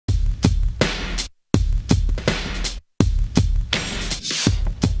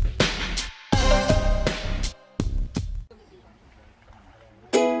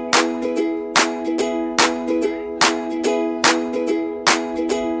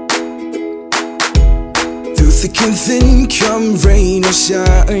thick and thin, come rain or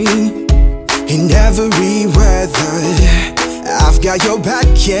shine. In every weather, I've got your back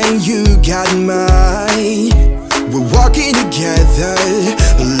and you got mine. We're walking together,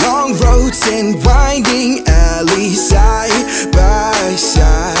 long roads and winding alleys, side by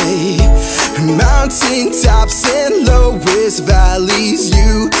side. Mountain tops and lowest valleys,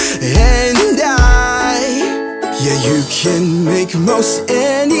 you and I. Yeah, you can make most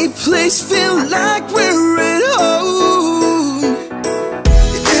any place feel like we're at home.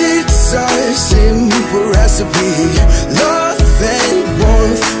 It's a simple recipe, love and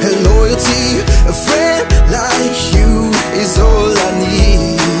warmth and loyalty. A friend like you is all I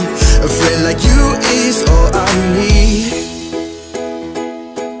need. A friend like you is all I need.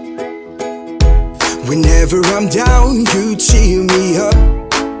 Whenever I'm down, you cheer me up.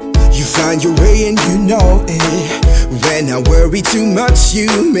 You find your way and you know it. When I worry too much, you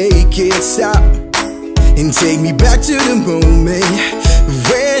make it stop and take me back to the moment.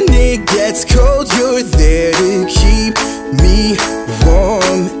 When it gets cold, you're there to keep me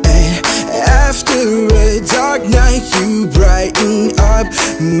warm. And after a dark night, you brighten up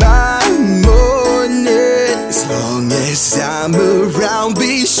my morning. As long as I'm around,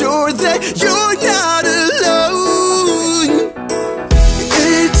 be sure that you're not alone.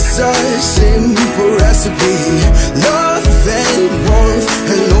 It's a simple recipe, love and warmth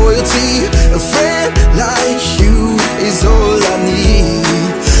and loyalty. A friend like you is all I need.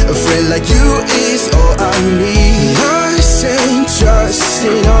 A friend like you is all I need. Trust and trust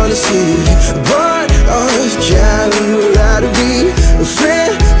and honesty, part of camaraderie. A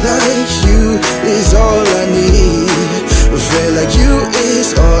friend like you is all I need. A friend like you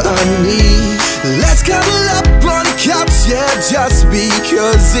is all I need. Let's cuddle up on the couch, yeah, just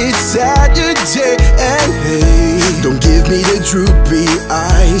because it's Saturday. And hey, don't give me the droopy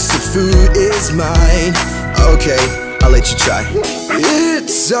eyes, the food is mine. Okay, I'll let you try.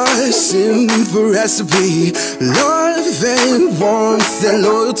 It's a simple recipe, love and warmth and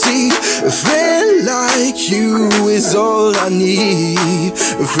loyalty. A friend like you is all I need.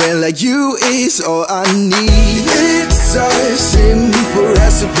 A friend like you is all I need. It's a simple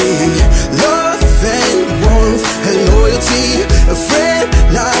recipe, love and warmth and loyalty. A friend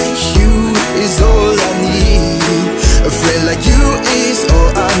like you is all I need. A friend like you is all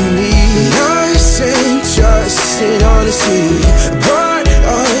I need.